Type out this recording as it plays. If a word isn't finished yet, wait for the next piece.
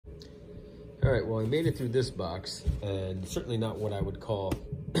All right, well, I made it through this box, and certainly not what I would call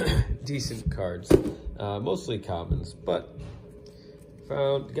decent cards. Mostly commons, but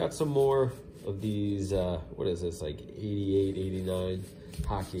got some more of these, what is this, like 88, 89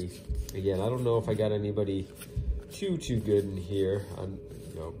 hockey. Again, I don't know if I got anybody too good in here. On,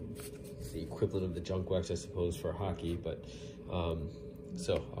 you know, the equivalent of the junk wax, I suppose, for hockey, but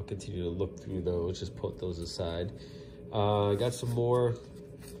so I'll continue to look through those, just put those aside. I got some more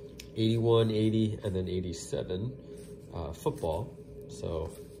 81, 80, and then 87 football.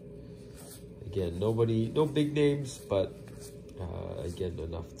 So again, no big names, but again,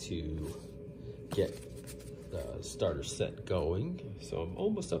 enough to get the starter set going. So I'm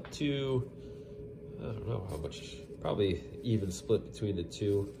almost up to, I don't know how much, probably even split between the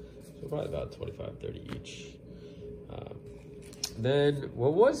two. So probably about 25, 30 each. Then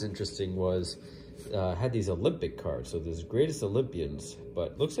what was interesting was, had these Olympic cards. So this Greatest Olympians,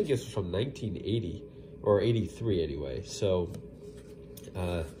 but looks like it's from 1980 or 83 anyway. So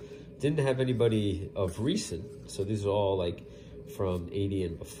didn't have anybody of recent. So these are all like from 80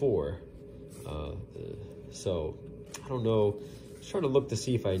 and before. So I don't know. I was trying to look to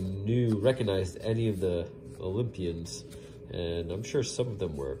see if I recognized any of the Olympians, and I'm sure some of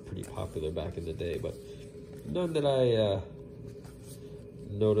them were pretty popular back in the day, but none that I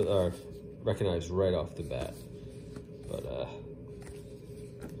noted or recognized right off the bat. But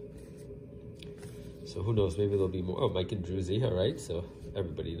so who knows, maybe there'll be more. Oh, Mike and Druzy, all right, so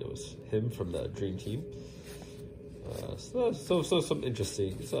everybody knows him from the Dream Team. So some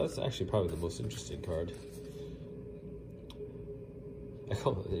interesting, so that's actually probably the most interesting card. I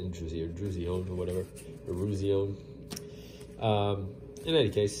call it Druzy or Druzione or whatever, or Ruzione. In any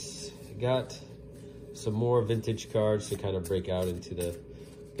case, got some more vintage cards to kind of break out into the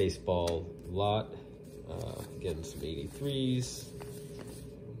baseball lot. Again, some 83s,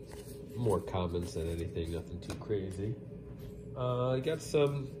 more commons than anything, nothing too crazy. I got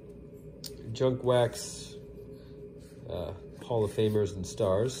some junk wax Hall of Famers and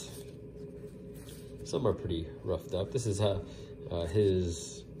stars. Some are pretty roughed up. This is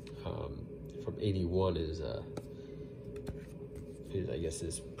his from 81 is I guess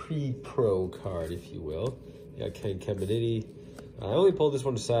his pre-pro card, if you will. You got Ken Caminiti. I only pulled this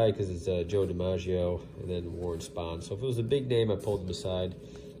one aside because it's Joe DiMaggio and then Warren Spahn. So if it was a big name, I pulled him aside.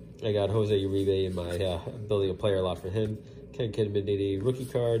 I got Jose Uribe in my building a player lot for him. Ken Caminiti rookie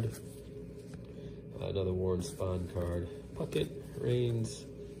card. Another Warren Spahn card. Puckett, Reigns,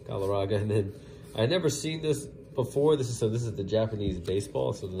 Galarraga, and then I never seen this before. This is the Japanese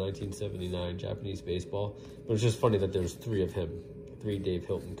baseball, so the 1979 Japanese baseball. But it's just funny that there's three of him, 3 Dave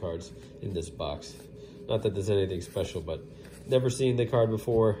Hilton cards in this box. Not that there's anything special, but never seen the card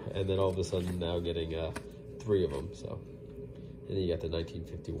before, and then all of a sudden now getting 3 of them. So, and then you got the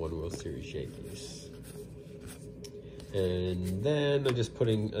 1951 World Series Yankees. And then I'm just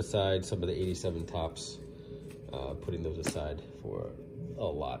putting aside some of the 87 tops, putting those aside for a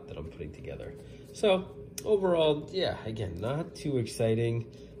lot that I'm putting together. So overall, yeah, again, not too exciting.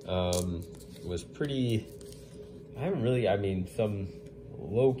 Was pretty, I mean, some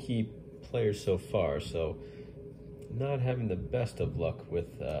low-key players so far, so not having the best of luck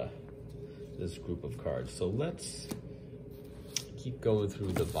with this group of cards. So let's keep going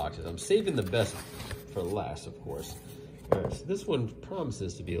through the boxes. I'm saving the best for last, of course. All right, so this one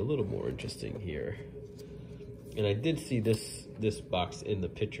promises to be a little more interesting here. And I did see this box in the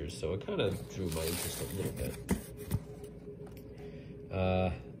pictures, so it kind of drew my interest a little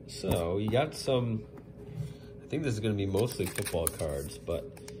bit. So you got some, I think this is going to be mostly football cards, but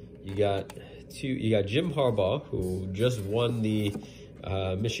you got Jim Harbaugh, who just won the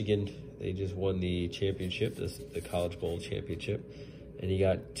Michigan, they just won the championship, the College Bowl championship. And you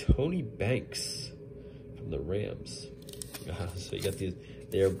got Tony Banks from the Rams. So you got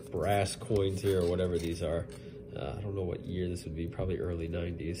their brass coins here, or whatever these are. I don't know what year this would be, probably early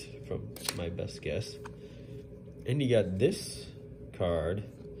 90s from my best guess. And you got this card,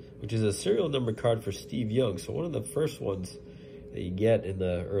 which is a serial number card for Steve Young. So one of the first ones that you get in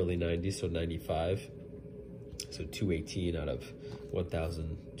the early 90s, so 95. So 218 out of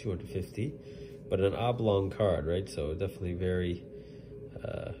 1,250. But an oblong card, right? So definitely very,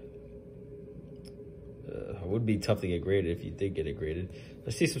 it would be tough to get graded if you did get it graded. I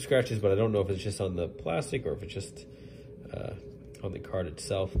see some scratches, but I don't know if it's just on the plastic or if it's just on the card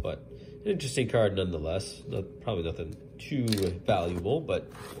itself. But an interesting card nonetheless. Probably nothing too valuable,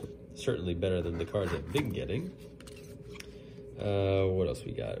 but certainly better than the cards I've been getting. What else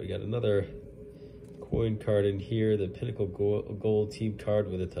we got? We got another coin card in here, the Pinnacle Gold Team card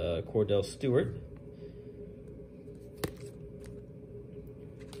with Cordell Stewart.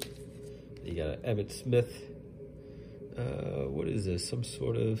 You got an Emmitt Smith. What is this? Some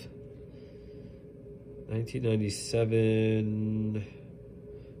sort of 1997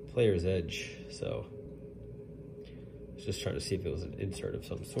 Player's Edge. So I was just trying to see if it was an insert of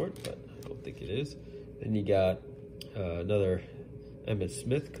some sort, but I don't think it is. Then you got another Emmitt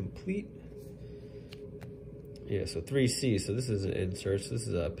Smith complete. Yeah, so 3C. So this is an insert. So this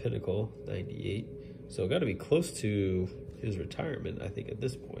is a Pinnacle 98. So got to be close to his retirement, I think, at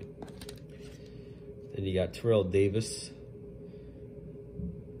this point. Then you got Terrell Davis,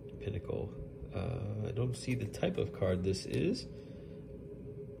 Pinnacle. I don't see the type of card this is.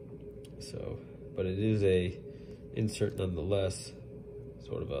 So, but it is a insert nonetheless,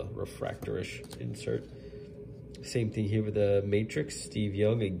 sort of a refractorish insert. Same thing here with the Matrix, Steve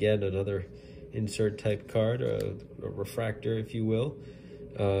Young, again, another insert type card, a refractor, if you will.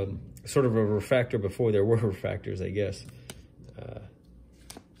 Sort of a refractor before there were refractors, I guess.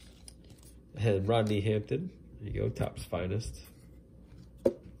 And Rodney Hampton, there you go, Topps Finest.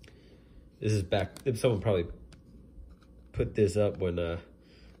 This is back, someone probably put this up when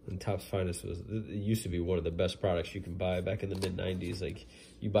Topps Finest was, it used to be one of the best products you can buy back in the mid-90s. Like,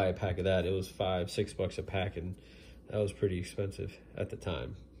 you buy a pack of that, it was $5-6 a pack, and that was pretty expensive at the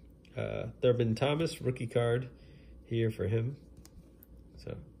time. Thurman Thomas, rookie card here for him.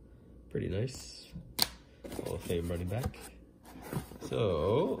 So, pretty nice. Hall of Fame running back.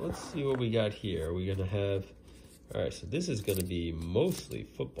 So, let's see what we got here. We're going to have, all right, so this is going to be mostly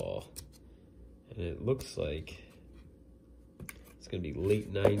football. And it looks like it's going to be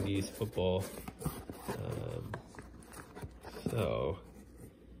late 90s football. So,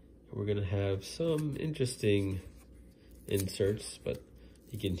 we're going to have some interesting inserts, but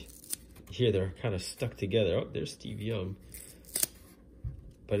you can hear they're kind of stuck together. Oh, there's Steve Young.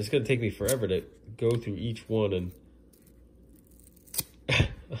 But it's going to take me forever to go through each one and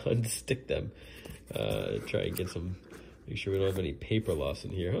unstick them. Try and get some, make sure we don't have any paper loss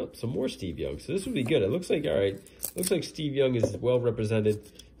in here. Oh, some more Steve Young. So this would be good. It looks like, all right, looks like Steve Young is well represented.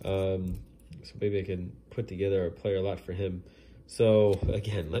 So maybe I can put together a player lot for him. So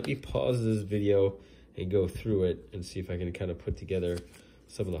again, let me pause this video and go through it and see if I can kind of put together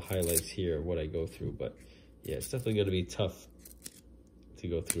some of the highlights here, what I go through. But yeah, it's definitely going to be tough to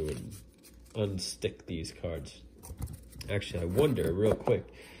go through and unstick these cards. Actually, I wonder real quick.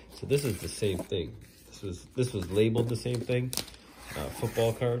 So this is the same thing. This was labeled the same thing,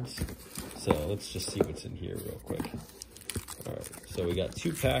 football cards. So let's just see what's in here real quick. All right, so we got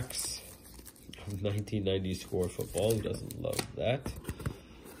 2 packs of 1990 score football. Who doesn't love that?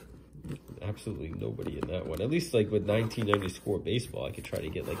 Absolutely nobody in that one. At least like with 1990 score baseball, I could try to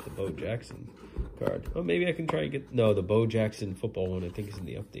get like the Bo Jackson card. Oh, maybe I can try to get, no, the Bo Jackson football one I think is in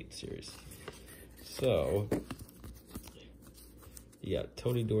the update series. So you got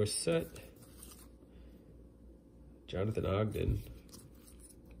Tony Dorsett, Jonathan Ogden,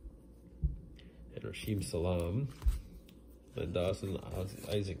 and Rasheem Salam, Len Dawson,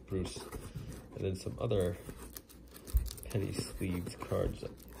 Isaac Bruce, and then some other penny sleeved cards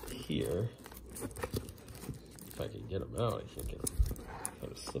up here. If I can get them out, I can't get them.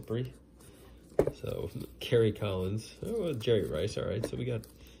 Kind of slippery. So Kerry Collins, oh, Jerry Rice. All right, so you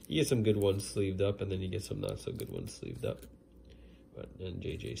get some good ones sleeved up, and then you get some not so good ones sleeved up. But then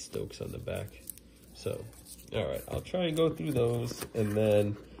JJ Stokes on the back. So, all right, I'll try and go through those, and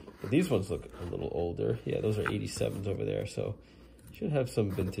then these ones look a little older. Yeah, those are 87s over there, so should have some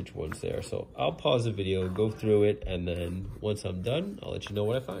vintage ones there. So I'll pause the video, go through it, and then once I'm done, I'll let you know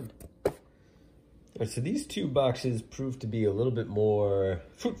what I find. All right, so these 2 boxes proved to be a little bit more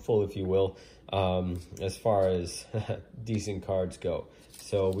fruitful, if you will, as far as decent cards go.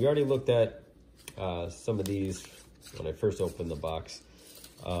 So we already looked at some of these when I first opened the box.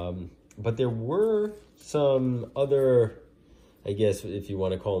 But there were some other, I guess, if you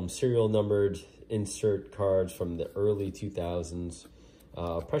want to call them serial numbered insert cards from the early 2000s.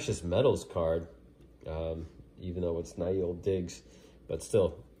 Precious Metals card, even though it's Niall Diggs, but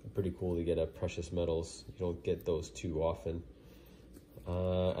still pretty cool to get a Precious Metals. You don't get those too often.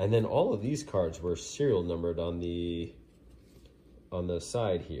 And then all of these cards were serial numbered on the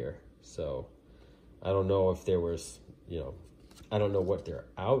side here. So I don't know if there was, you know, I don't know what they're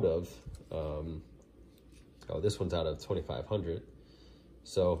out of. Oh, this one's out of 2500.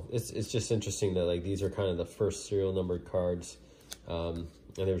 So it's just interesting that like these are kind of the first serial numbered cards, and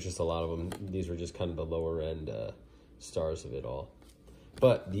there was just a lot of them. These were just kind of the lower end stars of it all.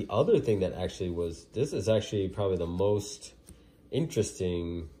 But the other thing that actually was, this is actually probably the most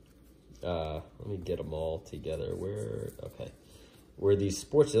interesting. Let me get them all together. Okay. Where these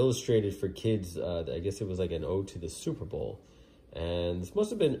Sports Illustrated for Kids, I guess it was like an ode to the Super Bowl. And this must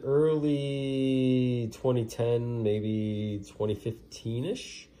have been early 2010, maybe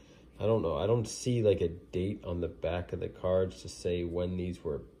 2015-ish. I don't know. I don't see like a date on the back of the cards to say when these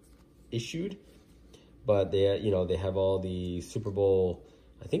were issued. But they, you know, they have all the Super Bowl,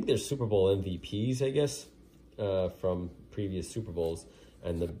 I think they're Super Bowl MVPs, I guess, from previous Super Bowls.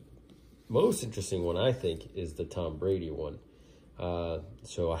 And the most interesting one, I think, is the Tom Brady one.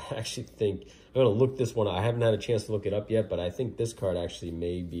 So I actually think, I'm going to look this one. I haven't had a chance to look it up yet, but I think this card actually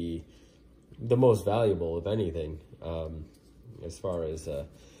may be the most valuable of anything, as far as,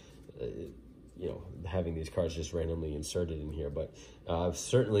 you know, having these cards just randomly inserted in here. But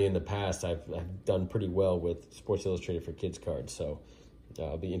certainly in the past, I've done pretty well with Sports Illustrated for Kids cards. So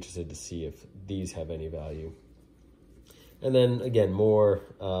I'll be interested to see if these have any value. And then again, more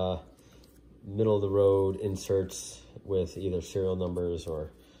middle of the road inserts with either serial numbers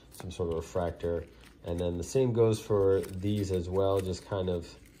or some sort of refractor. And then the same goes for these as well, just kind of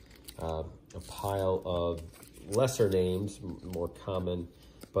a pile of lesser names, more common.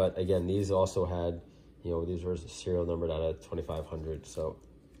 But again, these also had, you know, these were serial numbered out of 2500. So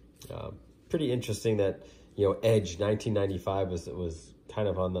pretty interesting that, you know, Edge 1995 was kind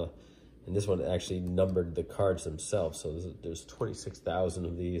of on the, and this one actually numbered the cards themselves. So there's 26,000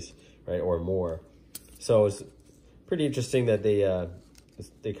 of these, right, or more. So it's pretty interesting that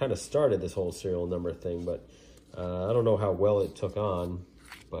they kind of started this whole serial number thing, but I don't know how well it took on,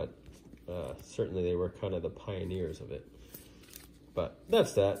 but certainly they were kind of the pioneers of it. But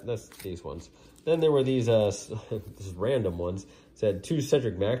that's these ones. Then there were these these random ones. It said 2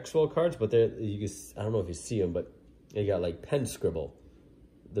 Cedric Maxwell cards, but I don't know if you see them, but they got like pen scribble.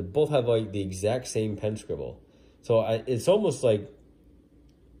 They both have like the exact same pen scribble. So it's almost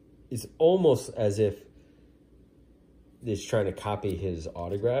as if it's trying to copy his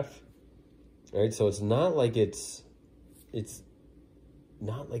autograph, right? So it's not like it's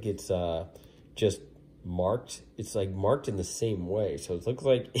not like it's just marked. It's like marked in the same way. So it looks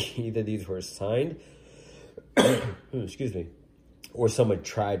like either these were signed, excuse me, or someone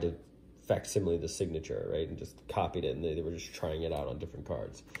tried to facsimile the signature, right, and just copied it, and they were just trying it out on different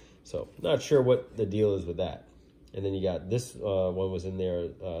cards. So not sure what the deal is with that. And then you got this one was in there.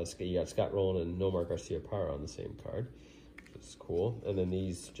 You got Scott Rowland and Nomar Garcia-Parra on the same card, which is cool. And then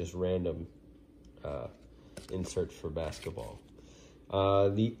these just random inserts for basketball.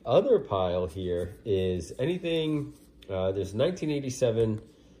 The other pile here is anything, there's 1987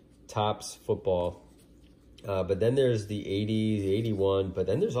 Topps football, but then there's the 80s, the 81, but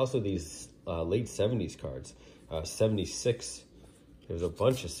then there's also these late 70s cards. 76, there's a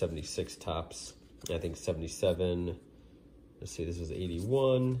bunch of 76 Topps. I think 77, let's see, this is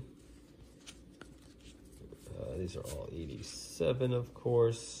 81. These are all 87, of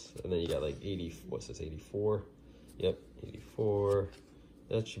course. And then you got like 80, what's this, 84? Yep, 84.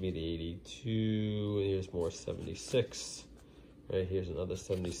 That should be the 82. Here's more 76. Right, here's another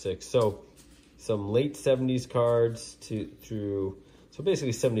 76. So some late 70s cards so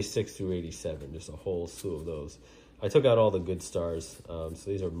basically 76 through 87, just a whole slew of those. I took out all the good stars, so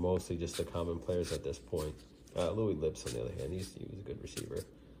these are mostly just the common players at this point. Louis Lips, on the other hand, he was a good receiver,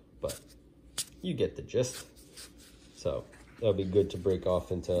 but you get the gist. So that'll be good to break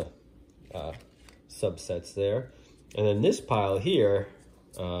off into subsets there. And then this pile here,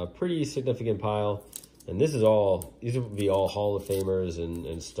 pretty significant pile, and these would be all Hall of Famers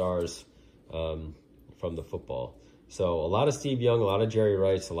and stars from the football. So a lot of Steve Young, a lot of Jerry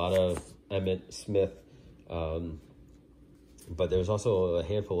Rice, a lot of Emmitt Smith, but there's also a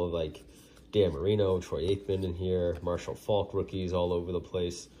handful of like Dan Marino, Troy Aikman in here, Marshall Faulk rookies all over the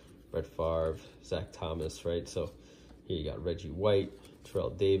place, Brett Favre, Zach Thomas, right? So here you got Reggie White,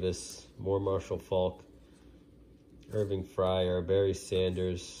 Terrell Davis, more Marshall Faulk, Irving Fryer, Barry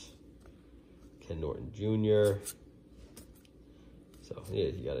Sanders, Ken Norton Jr. So yeah,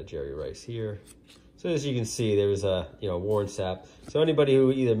 you got a Jerry Rice here. So as you can see, there was a Warren Sapp. So anybody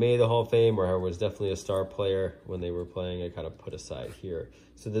who either made the Hall of Fame or was definitely a star player when they were playing, I kind of put aside here.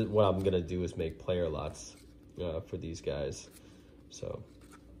 So what I'm gonna do is make player lots for these guys. So,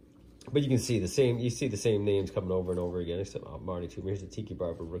 but you can see the same. You see the same names coming over and over again, except Marty Toomer. Here's the Tiki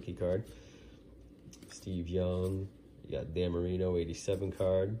Barber rookie card. Steve Young. You got Dan Marino 87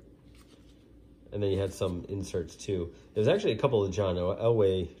 card. And then you had some inserts too. There's actually a couple of John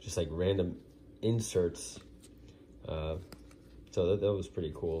Elway, just like random inserts. So that was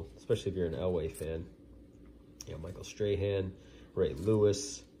pretty cool, especially if you're an Elway fan. Yeah, Michael Strahan, Ray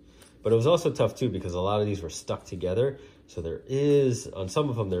Lewis. But it was also tough too because a lot of these were stuck together. So there is, on some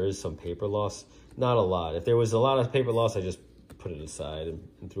of them, there is some paper loss. Not a lot. If there was a lot of paper loss, I just put it aside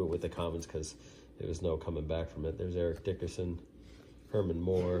and threw it with the commons because there was no coming back from it. There's Eric Dickerson. Herman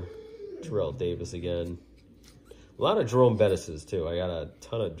Moore, Terrell Davis again. A lot of Jerome Bettises, too. I got a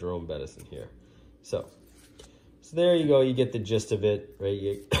ton of Jerome Bettis in here. So there you go. You get the gist of it, right?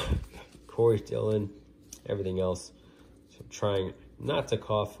 You get Corey Dillon, everything else. So I'm trying not to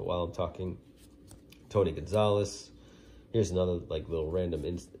cough while I'm talking. Tony Gonzalez. Here's another like little random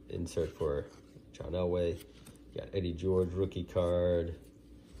insert for John Elway. You got Eddie George, rookie card.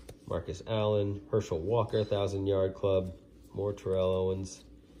 Marcus Allen, Herschel Walker, 1,000-yard club. More Terrell Owens.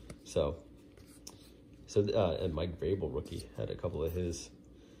 So and Mike Vrabel, rookie, had a couple of his.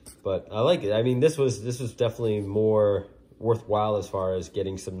 But I like it. I mean, this was definitely more worthwhile as far as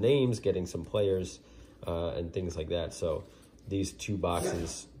getting some names, getting some players, and things like that. So these 2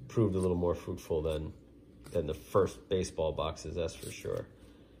 boxes proved a little more fruitful than the first baseball boxes, that's for sure.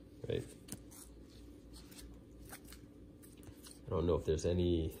 Right? I don't know if there's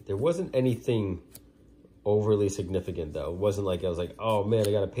there wasn't anything overly significant, though. It wasn't like I was like, oh man,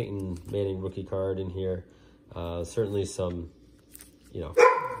 I got a Peyton Manning rookie card in here. Certainly some,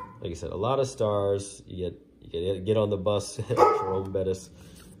 like I said, a lot of stars. You get on the bus, Jerome Bettis,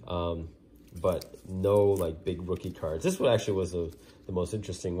 but no like big rookie cards. This one actually was the most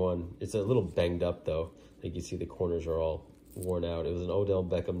interesting one. It's a little banged up though. I think you see the corners are all worn out. It was an Odell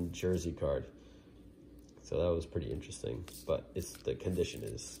Beckham jersey card, so that was pretty interesting. But the condition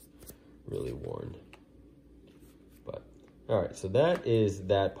is really worn. But all right, so that is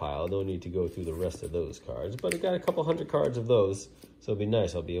that pile. No need to go through the rest of those cards, but I got a couple hundred cards of those, so it'll be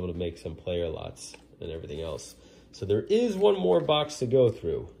nice. I'll be able to make some player lots and everything else. So there is one more box to go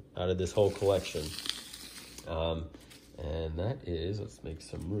through out of this whole collection, and that is, let's make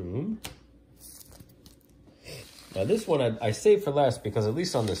some room. Now this one I saved for last because at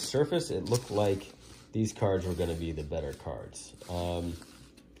least on the surface it looked like these cards were going to be the better cards. So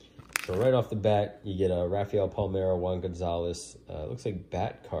right off the bat, you get a Rafael Palmeiro, Juan Gonzalez. Looks like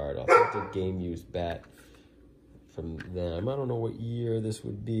bat card, authentic game used bat from them. I don't know what year this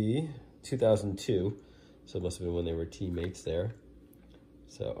would be. 2002. So it must have been when they were teammates there.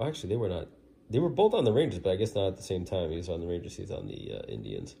 So actually they were not. They were both on the Rangers, but I guess not at the same time. He was on the Rangers, he's on the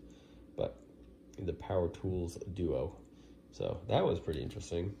Indians. But the Power Tools duo. So that was pretty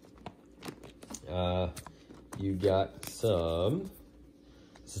interesting. You got some.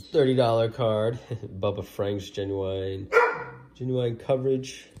 This is $30 card. Bubba Frank's genuine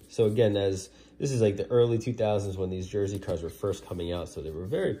coverage. So again, this is like the early 2000s when these jersey cards were first coming out. So they were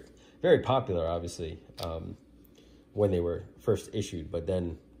very, very popular, obviously, when they were first issued. But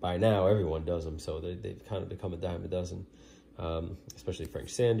then by now, everyone does them. So they've kind of become a dime a dozen. Especially Frank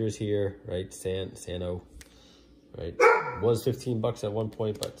Sanders here, right? Sano, right? Was $15 at one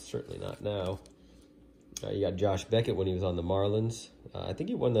point, but certainly not now. You got Josh Beckett when he was on the Marlins. I think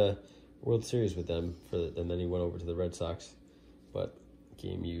he won the World Series with them, and then he went over to the Red Sox. But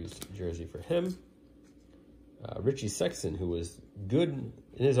game-used jersey for him. Richie Sexton, who was good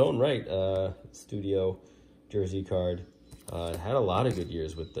in his own right, studio jersey card. Had a lot of good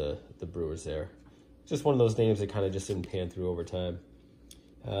years with the Brewers there. Just one of those names that kind of just didn't pan through over time.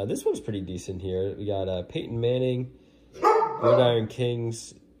 This one's pretty decent here. We got Peyton Manning, Gridiron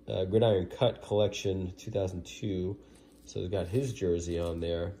Kings, Gridiron Cut Collection 2002. So it's got his jersey on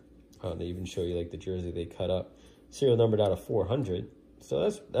there. They even show you like the jersey they cut up. Serial numbered out of 400.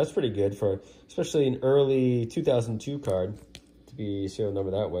 So that's pretty good for especially an early 2002 card to be serial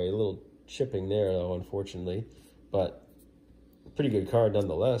numbered that way. A little chipping there though, unfortunately, but pretty good card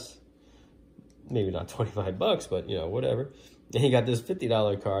nonetheless. Maybe not $25, but whatever. And you got this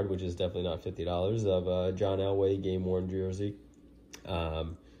 $50 card, which is definitely not $50 of John Elway game worn jersey.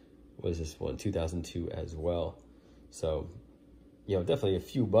 Was this one 2002 as well? So definitely a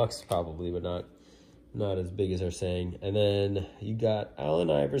few bucks probably, but not as big as they're saying. And then you got Allen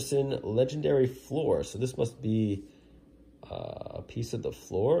Iverson legendary floor. So this must be a piece of the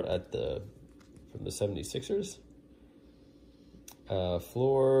floor from the 76ers.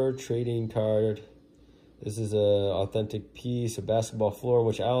 Floor trading card. This is a authentic piece of basketball floor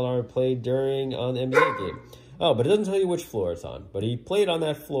which Allen Iverson played during on the NBA game. Oh, but it doesn't tell you which floor it's on. But he played on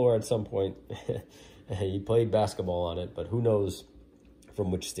that floor at some point. He played basketball on it, but who knows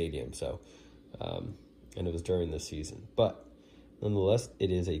from which stadium. So, and it was during the season. But nonetheless,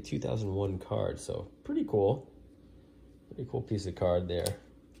 it is a 2001 card. So pretty cool. Pretty cool piece of card there.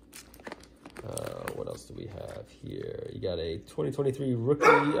 What else do we have here? You got a 2023 rookie.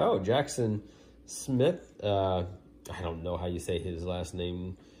 Oh, Jackson Smith. I don't know how you say his last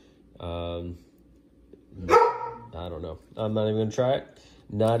name. I don't know. I'm not even going to try it.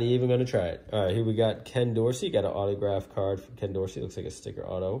 Not even going to try it. All right, here we got Ken Dorsey. Got an autograph card from Ken Dorsey. Looks like a sticker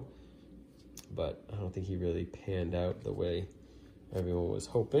auto. But I don't think he really panned out the way everyone was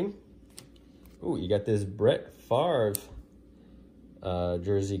hoping. Ooh, you got this Brett Favre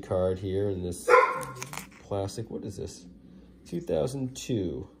jersey card here in this plastic. What is this?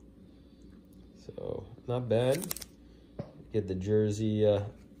 2002. So not bad. Get the jersey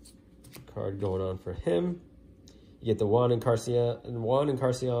card going on for him. You get the Juan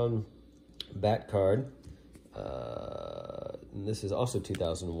Encarnacion bat card. And this is also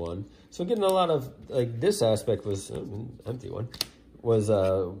 2001. So getting a lot of, like, this aspect was, empty one, was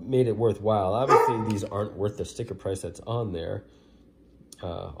made it worthwhile. Obviously, these aren't worth the sticker price that's on there.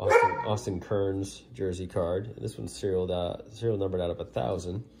 Austin Kearns jersey card. This one's serial numbered out of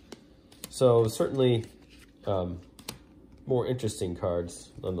 1,000. So certainly more interesting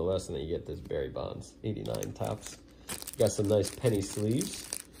cards nonetheless. And then you get this Barry Bonds 89 tops. Got some nice penny sleeves,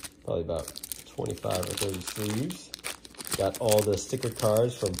 probably about 25 or 30 sleeves. Got all the sticker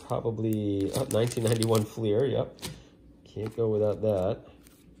cards from probably 1991 Fleer. Yep, can't go without that.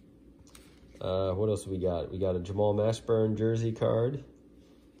 What else we got? We got a Jamal Mashburn jersey card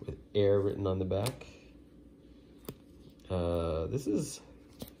with Air written on the back. This is,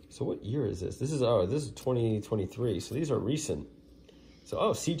 so what year is this? This is 2023. So these are recent. So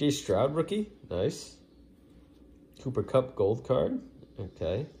CJ Stroud rookie, nice. Cooper Kupp gold card.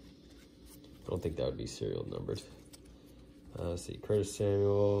 Okay. I don't think that would be serial numbered. Let's see, Curtis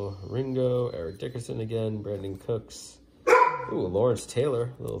Samuel, Ringo, Eric Dickerson again, Brandon Cooks. Ooh, Lawrence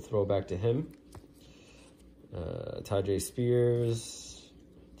Taylor, a little throwback to him. Tajay Spears,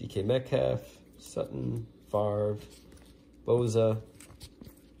 DK Metcalf, Sutton, Favre, Boza.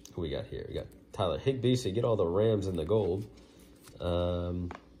 Who we got here? We got Tyler Higbee, so you get all the Rams in the gold.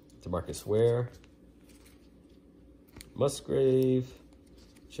 DeMarcus Ware, Musgrave,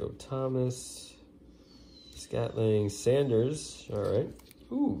 Joe Thomas, Scatling, Sanders. All right.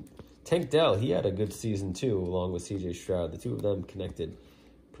 Ooh, Tank Dell. He had a good season too, along with CJ Stroud. The two of them connected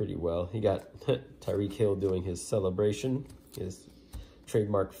pretty well. He got Tyreek Hill doing his celebration, his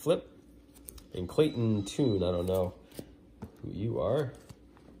trademark flip. And Clayton Tune. I don't know who you are.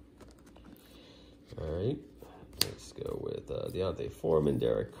 All right. Let's go with Deontay Foreman,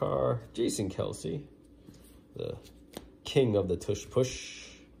 Derek Carr, Jason Kelsey, the king of the tush push.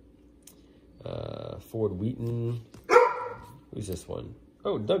 Ford Wheaton. Who's this one?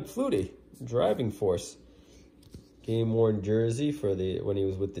 Oh, Doug Flutie, driving force. Game worn jersey for when he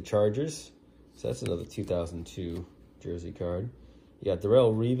was with the Chargers. So that's another 2002 jersey card. You got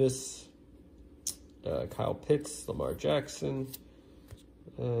Darrelle Revis, Kyle Pitts, Lamar Jackson.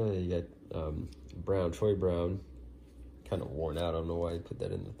 You got Troy Brown. Kind of worn out. I don't know why I put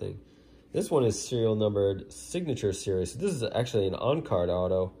that in the thing. This one is serial numbered signature series. So this is actually an on-card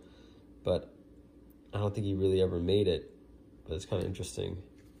auto, but I don't think he really ever made it. But it's kind of interesting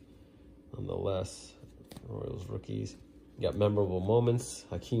nonetheless. Royals rookies. You got memorable moments.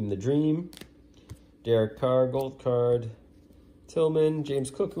 Hakeem the Dream. Derek Carr, gold card. Tillman,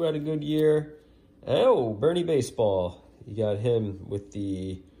 James Cook, who had a good year. Oh, Bernie Baseball. You got him with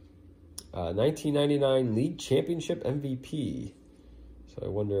the 1999 League Championship MVP. So I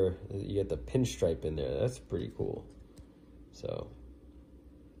wonder, you get the pinstripe in there. That's pretty cool. So,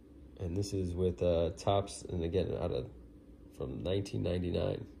 and this is with Topps, and again, from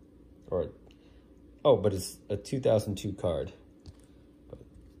 1999. But it's a 2002 card.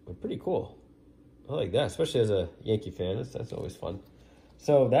 But pretty cool. I like that, especially as a Yankee fan. That's always fun.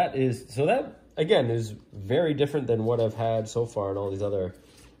 So that again is very different than what I've had so far in all these other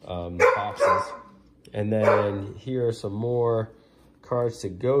boxes. And then here are some more cards to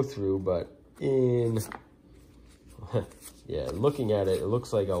go through, but yeah, looking at it, it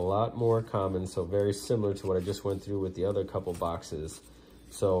looks like a lot more common, so very similar to what I just went through with the other couple boxes.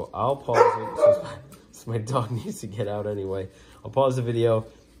 So I'll pause it since my dog needs to get out anyway. I'll pause the video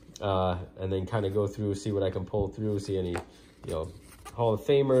and then kind of go through, see what I can pull through, see any, Hall of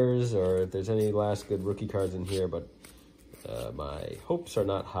Famers, or if there's any last good rookie cards in here, but my hopes are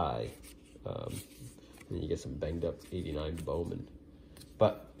not high. And you get some banged up 89 Bowman.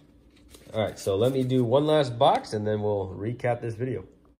 But, all right, so let me do one last box, and then we'll recap this video.